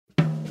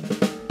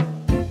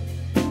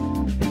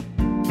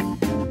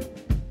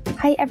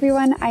Hi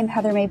everyone, I'm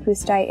Heather May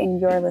Pustai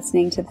and you're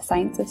listening to The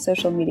Science of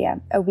Social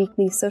Media, a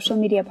weekly social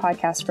media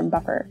podcast from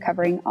Buffer,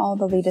 covering all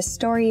the latest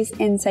stories,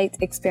 insights,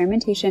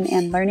 experimentation,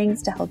 and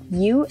learnings to help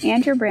you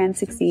and your brand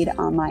succeed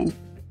online.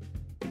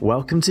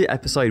 Welcome to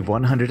episode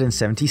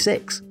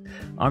 176.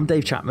 I'm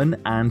Dave Chapman,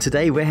 and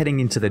today we're heading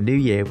into the new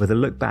year with a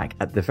look back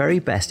at the very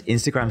best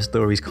Instagram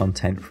Stories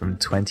content from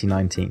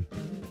 2019.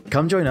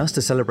 Come join us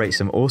to celebrate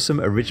some awesome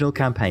original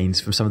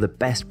campaigns from some of the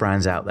best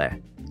brands out there,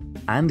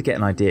 and get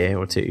an idea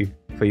or two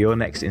for your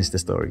next Insta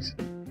Stories.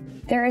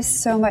 There is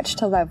so much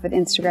to love with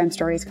Instagram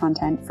Stories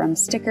content, from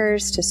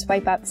stickers to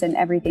swipe ups and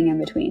everything in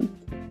between.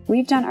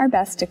 We've done our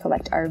best to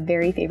collect our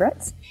very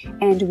favorites,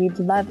 and we'd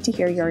love to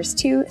hear yours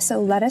too,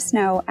 so let us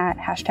know at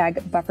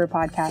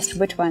 #BufferPodcast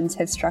which ones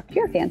have struck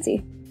your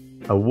fancy.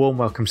 A warm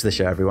welcome to the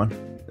show, everyone.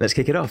 Let's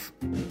kick it off.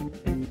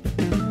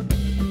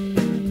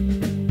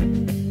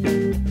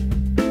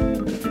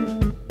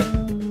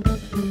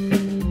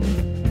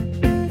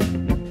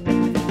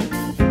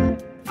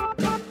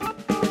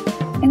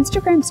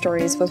 Instagram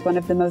Stories was one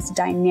of the most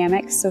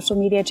dynamic social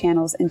media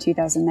channels in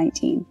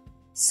 2019.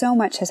 So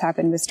much has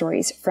happened with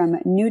Stories, from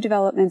new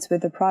developments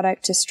with the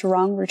product to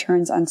strong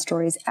returns on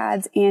Stories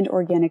ads and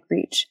organic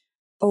reach.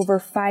 Over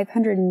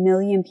 500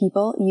 million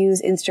people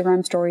use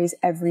Instagram Stories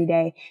every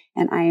day,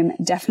 and I am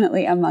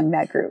definitely among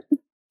that group.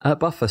 At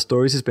Buffer,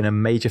 Stories has been a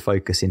major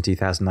focus in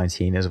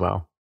 2019 as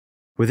well.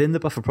 Within the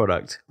Buffer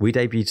product, we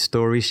debuted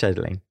Stories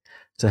Scheduling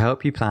to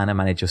help you plan and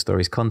manage your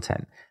Stories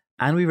content,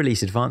 and we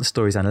released advanced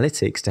Stories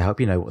analytics to help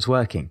you know what's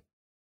working.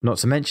 Not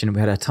to mention, we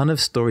had a ton of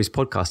Stories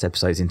podcast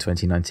episodes in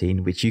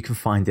 2019, which you can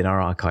find in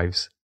our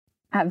archives.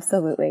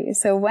 Absolutely.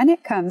 So when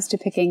it comes to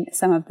picking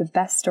some of the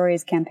best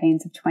Stories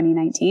campaigns of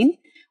 2019,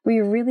 we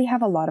really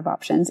have a lot of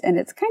options, and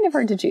it's kind of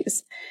hard to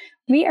choose.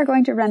 We are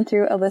going to run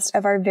through a list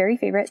of our very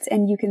favorites,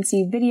 and you can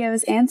see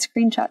videos and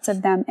screenshots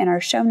of them in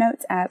our show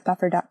notes at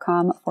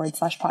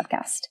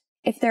buffer.com/podcast.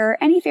 If there are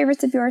any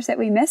favorites of yours that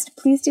we missed,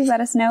 please do let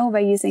us know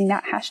by using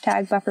that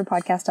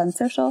 #BufferPodcast on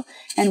social,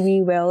 and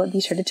we will be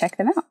sure to check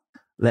them out.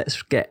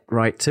 Let's get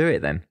right to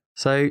it then.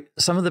 So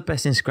some of the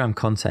best Instagram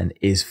content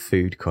is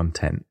food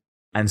content,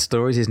 and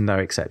Stories is no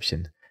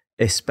exception,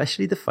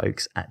 especially the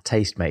folks at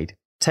Tastemade.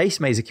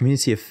 Tastemade is a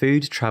community of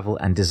food, travel,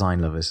 and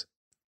design lovers.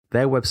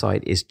 Their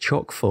website is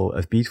chock full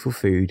of beautiful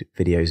food,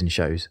 videos, and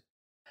shows.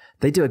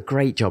 They do a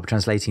great job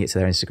translating it to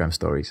their Instagram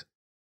Stories.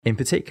 In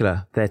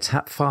particular, their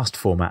Tap Fast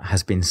format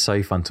has been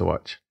so fun to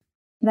watch.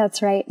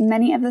 That's right.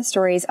 Many of the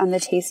stories on the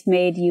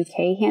Tastemade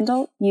UK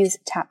handle use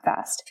Tap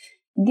Fast.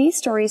 These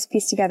stories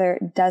piece together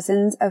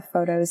dozens of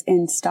photos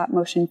in stop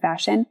motion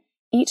fashion,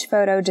 each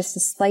photo just a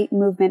slight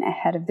movement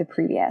ahead of the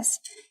previous.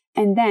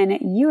 And then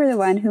you are the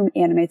one who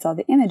animates all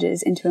the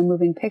images into a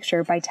moving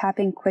picture by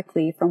tapping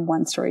quickly from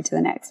one story to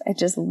the next. I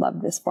just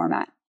love this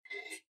format.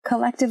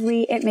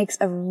 Collectively, it makes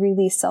a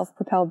really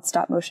self-propelled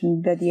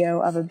stop-motion video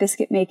of a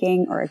biscuit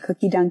making or a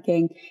cookie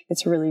dunking.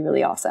 It's really,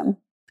 really awesome.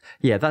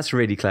 Yeah, that's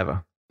really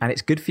clever. And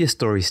it's good for your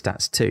story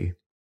stats too.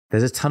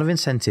 There's a ton of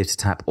incentive to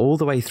tap all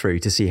the way through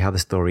to see how the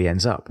story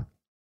ends up.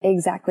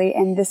 Exactly.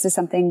 And this is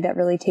something that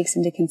really takes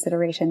into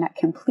consideration that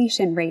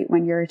completion rate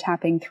when you're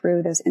tapping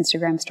through those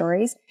Instagram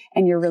stories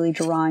and you're really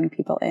drawing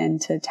people in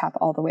to tap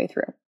all the way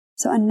through.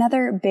 So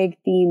another big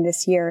theme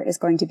this year is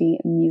going to be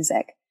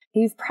music.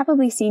 You've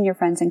probably seen your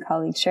friends and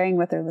colleagues sharing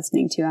what they're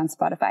listening to on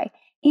Spotify,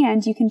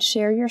 and you can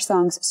share your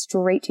songs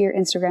straight to your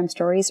Instagram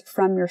stories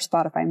from your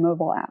Spotify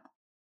mobile app.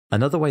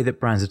 Another way that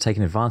brands have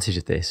taken advantage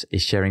of this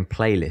is sharing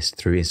playlists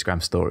through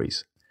Instagram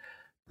Stories.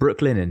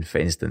 Brooklinen, for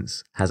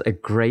instance, has a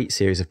great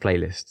series of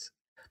playlists.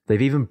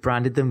 They've even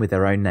branded them with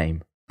their own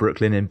name,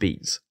 Brooklinen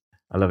Beats.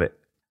 I love it.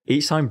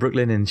 Each time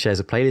Brooklinen shares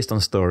a playlist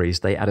on Stories,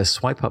 they add a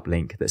swipe up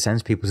link that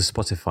sends people to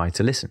Spotify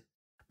to listen.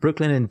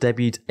 Brooklinen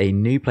debuted a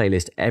new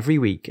playlist every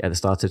week at the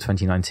start of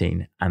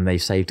 2019, and they've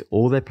saved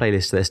all their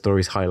playlists to their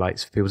Stories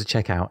highlights for people to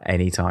check out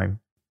anytime.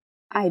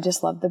 I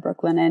just love the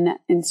Brooklinen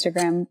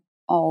Instagram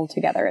all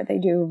together. They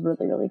do a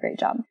really, really great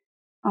job.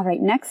 All right,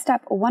 next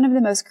up, one of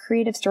the most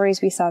creative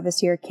stories we saw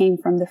this year came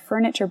from the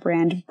furniture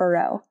brand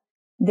Burrow.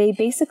 They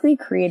basically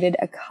created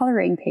a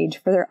coloring page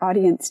for their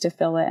audience to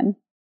fill in.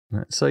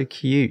 That's so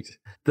cute.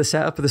 The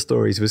setup of the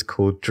stories was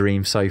called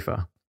Dream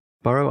Sofa.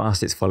 Burrow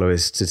asked its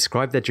followers to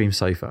describe their dream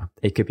sofa.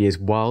 It could be as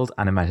wild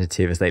and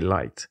imaginative as they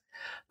liked.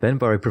 Then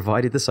Burrow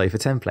provided the sofa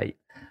template.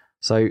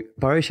 So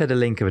Burrow shared a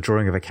link of a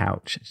drawing of a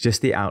couch,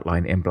 just the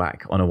outline in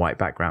black on a white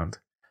background.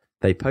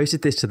 They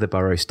posted this to the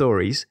Burrow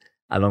Stories,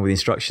 along with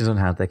instructions on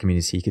how their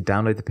community could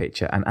download the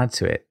picture and add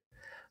to it.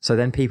 So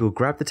then people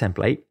grabbed the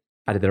template,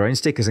 added their own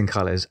stickers and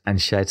colours,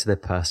 and shared to their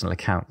personal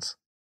accounts.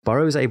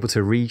 Burrow was able to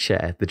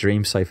reshare the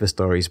Dream Sofa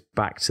stories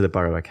back to the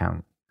Burrow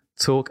account.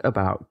 Talk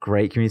about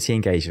great community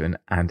engagement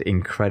and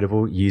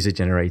incredible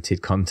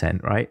user-generated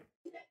content, right?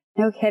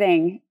 No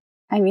kidding.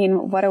 I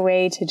mean, what a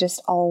way to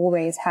just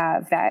always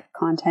have that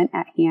content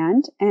at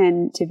hand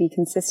and to be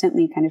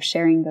consistently kind of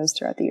sharing those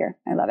throughout the year.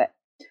 I love it.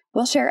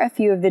 We'll share a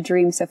few of the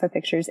Dream Sofa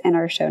pictures in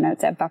our show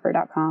notes at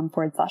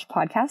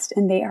buffer.com/podcast,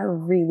 and they are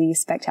really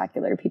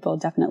spectacular. People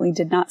definitely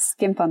did not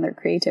skimp on their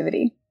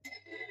creativity.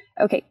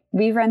 Okay,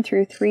 we've run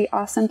through 3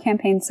 awesome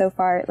campaigns so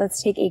far.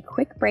 Let's take a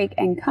quick break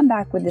and come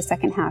back with the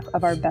second half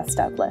of our best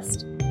of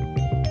list.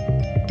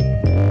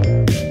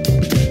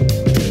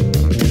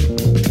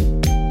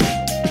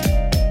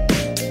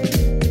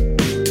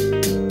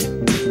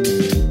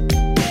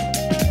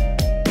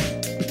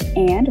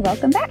 And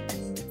welcome back.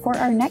 For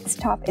our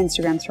next top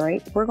Instagram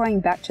story, we're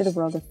going back to the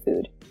world of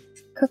food.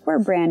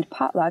 Cookware brand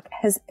Potluck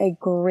has a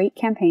great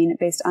campaign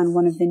based on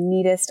one of the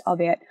neatest,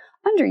 albeit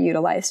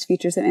underutilized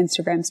features of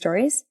Instagram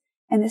stories,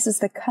 and this is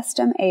the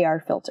custom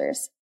AR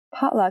filters.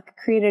 Potluck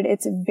created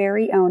its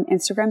very own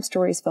Instagram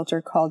stories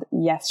filter called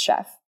Yes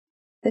Chef.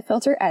 The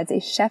filter adds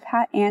a chef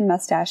hat and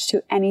mustache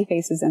to any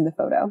faces in the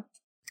photo.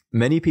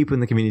 Many people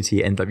in the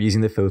community end up using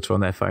the filter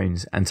on their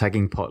phones and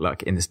tagging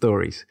Potluck in the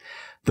stories.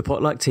 The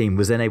Potluck team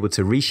was then able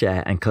to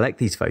reshare and collect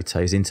these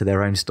photos into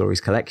their own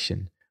stories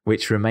collection,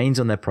 which remains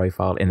on their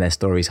profile in their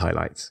stories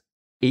highlights.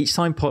 Each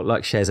time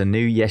Potluck shares a new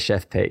Yes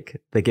Chef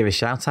pic, they give a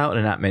shout out and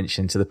an app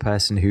mention to the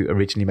person who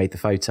originally made the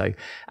photo.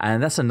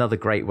 And that's another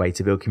great way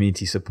to build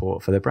community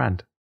support for their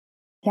brand.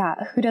 Yeah,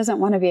 who doesn't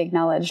want to be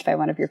acknowledged by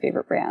one of your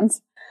favorite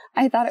brands?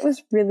 I thought it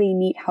was really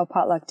neat how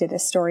Potluck did a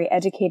story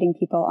educating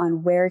people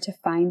on where to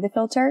find the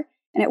filter,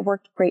 and it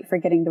worked great for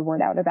getting the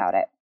word out about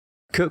it.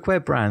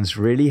 Cookware brands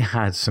really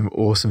had some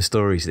awesome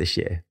stories this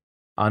year.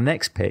 Our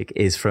next pick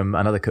is from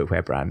another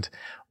cookware brand,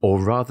 or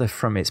rather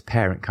from its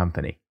parent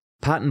company.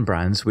 Pattern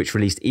Brands, which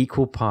released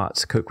equal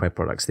parts cookware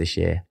products this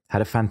year,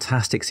 had a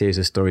fantastic series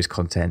of stories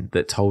content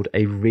that told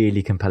a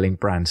really compelling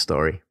brand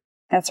story.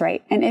 That's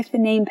right. And if the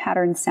name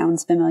Pattern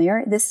sounds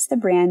familiar, this is the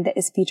brand that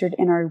is featured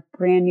in our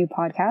brand new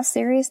podcast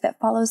series that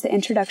follows the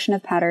introduction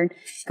of Pattern,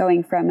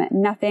 going from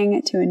nothing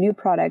to a new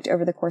product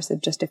over the course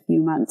of just a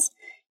few months.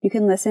 You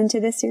can listen to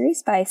this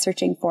series by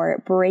searching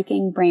for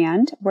Breaking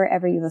Brand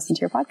wherever you listen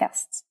to your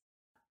podcasts.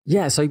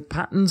 Yeah, so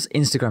Pattern's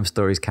Instagram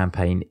Stories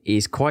campaign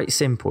is quite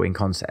simple in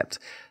concept.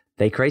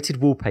 They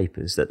created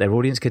wallpapers that their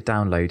audience could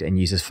download and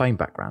use as phone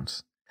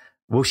backgrounds.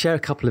 We'll share a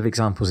couple of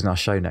examples in our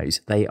show notes.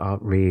 They are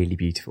really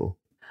beautiful.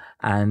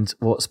 And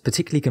what's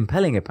particularly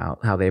compelling about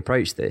how they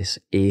approached this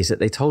is that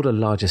they told a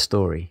larger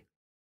story.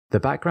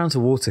 The backgrounds are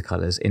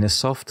watercolours in a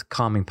soft,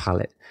 calming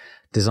palette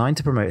designed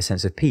to promote a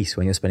sense of peace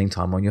when you're spending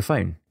time on your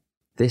phone.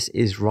 This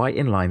is right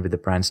in line with the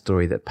brand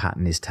story that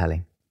Pattern is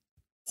telling.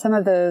 Some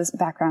of those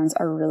backgrounds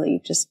are really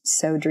just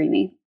so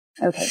dreamy.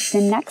 Okay,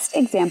 the next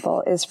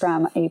example is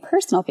from a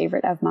personal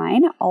favorite of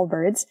mine,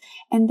 Allbirds,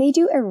 and they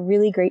do a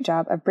really great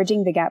job of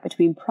bridging the gap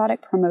between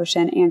product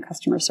promotion and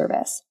customer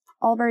service.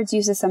 Allbirds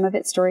uses some of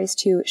its stories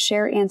to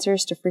share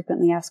answers to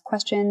frequently asked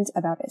questions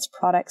about its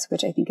products,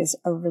 which I think is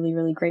a really,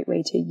 really great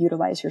way to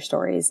utilize your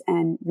stories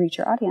and reach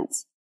your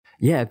audience.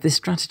 Yeah, this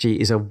strategy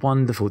is a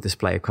wonderful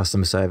display of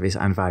customer service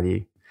and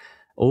value.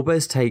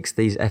 Allbirds takes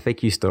these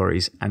FAQ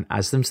stories and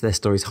adds them to their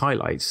stories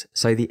highlights,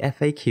 so the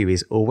FAQ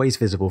is always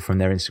visible from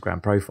their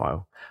Instagram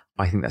profile.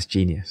 I think that's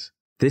genius.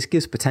 This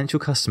gives potential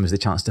customers the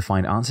chance to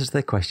find answers to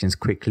their questions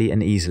quickly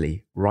and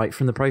easily, right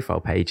from the profile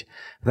page,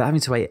 without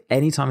having to wait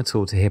any time at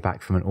all to hear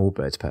back from an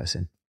Allbirds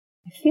person.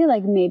 I feel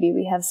like maybe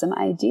we have some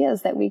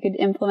ideas that we could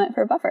implement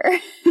for Buffer.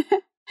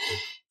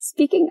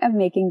 Speaking of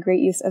making great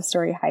use of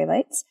story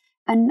highlights,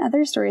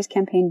 another stories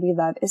campaign we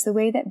love is the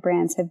way that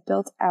brands have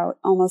built out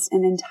almost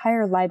an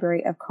entire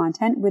library of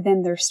content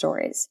within their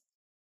stories.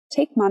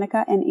 Take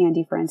Monica and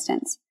Andy, for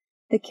instance.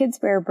 The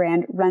kidswear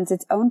brand runs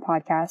its own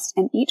podcast,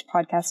 and each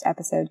podcast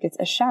episode gets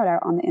a shout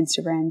out on the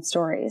Instagram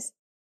stories.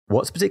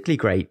 What's particularly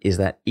great is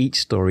that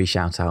each story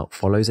shout out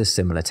follows a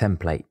similar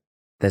template.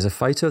 There's a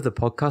photo of the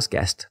podcast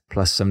guest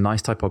plus some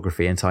nice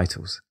typography and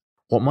titles.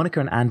 What Monica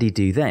and Andy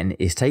do then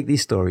is take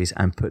these stories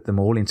and put them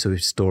all into a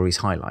stories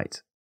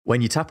highlight.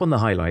 When you tap on the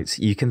highlights,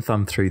 you can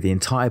thumb through the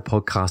entire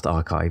podcast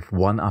archive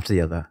one after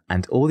the other,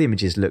 and all the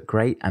images look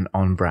great and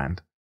on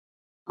brand.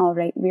 All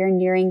right, we are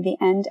nearing the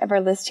end of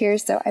our list here,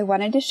 so I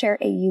wanted to share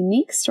a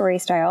unique story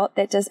style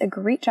that does a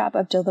great job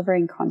of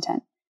delivering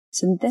content.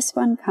 So this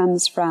one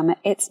comes from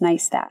It's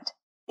Nice That.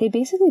 They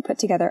basically put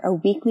together a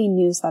weekly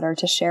newsletter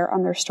to share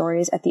on their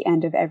stories at the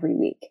end of every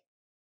week.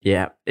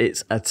 Yeah,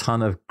 it's a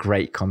ton of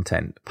great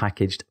content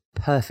packaged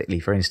perfectly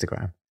for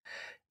Instagram.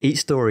 Each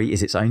story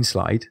is its own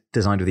slide,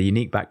 designed with a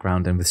unique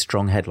background and with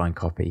strong headline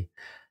copy.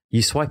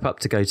 You swipe up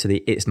to go to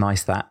the It's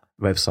Nice That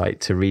website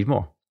to read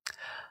more.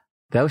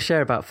 They'll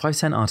share about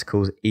 5-10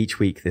 articles each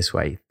week this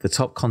way, the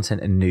top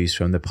content and news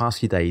from the past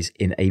few days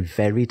in a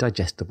very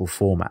digestible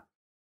format.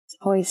 It's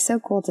always so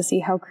cool to see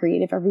how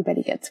creative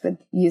everybody gets with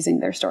using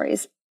their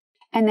stories.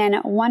 And then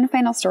one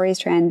final stories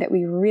trend that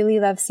we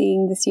really love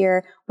seeing this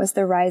year was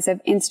the rise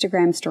of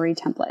Instagram story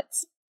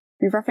templates.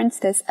 We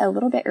referenced this a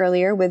little bit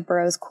earlier with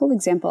Burrow's cool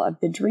example of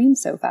the Dream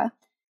Sofa.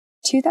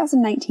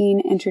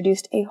 2019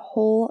 introduced a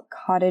whole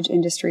cottage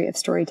industry of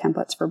story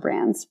templates for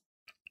brands.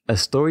 A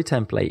story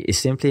template is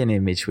simply an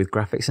image with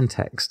graphics and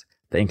text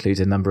that includes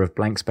a number of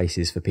blank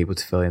spaces for people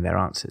to fill in their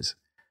answers.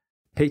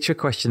 Picture a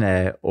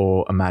questionnaire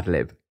or a Mad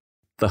Lib.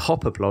 The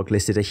Hopper blog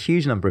listed a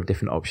huge number of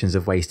different options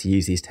of ways to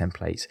use these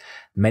templates,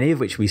 many of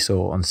which we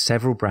saw on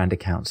several brand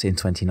accounts in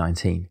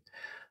 2019.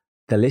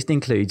 The list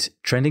includes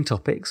trending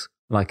topics,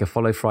 like a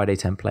Follow Friday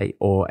template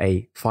or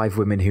a 5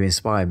 Women Who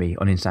Inspire Me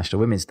on International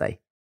Women's Day.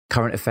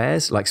 Current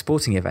affairs, like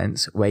sporting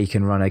events, where you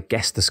can run a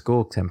Guess the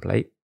Score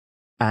template,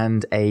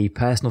 and a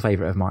personal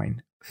favourite of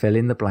mine, fill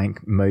in the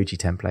blank emoji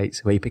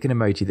templates, where you pick an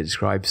emoji that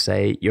describes,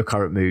 say, your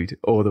current mood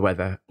or the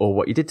weather or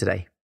what you did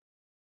today.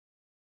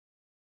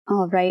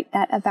 All right,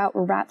 that about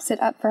wraps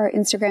it up for our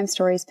Instagram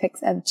stories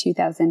picks of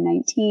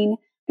 2019.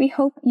 We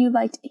hope you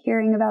liked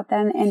hearing about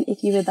them, and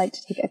if you would like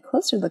to take a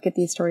closer look at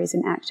these stories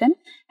in action,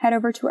 head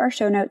over to our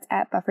show notes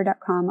at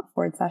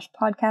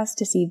buffer.com/podcast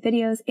to see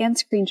videos and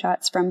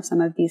screenshots from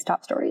some of these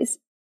top stories.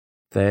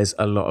 There's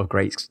a lot of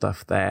great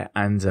stuff there,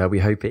 and we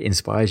hope it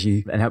inspires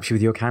you and helps you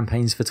with your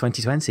campaigns for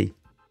 2020.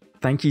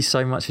 Thank you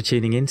so much for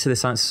tuning in to the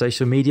Science of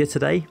Social Media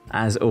today.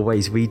 As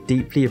always, we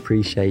deeply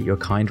appreciate your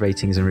kind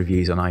ratings and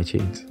reviews on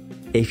iTunes.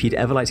 If you'd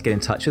ever like to get in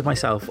touch with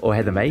myself or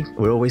Heather May,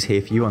 we're always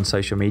here for you on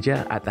social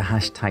media at the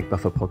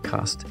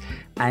 #BufferPodcast.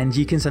 And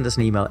you can send us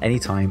an email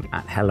anytime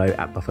at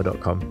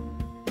hello@buffer.com.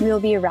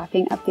 We'll be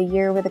wrapping up the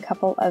year with a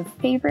couple of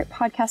favorite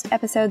podcast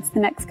episodes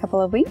the next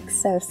couple of weeks,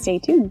 so stay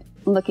tuned.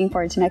 Looking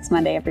forward to next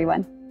Monday,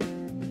 everyone.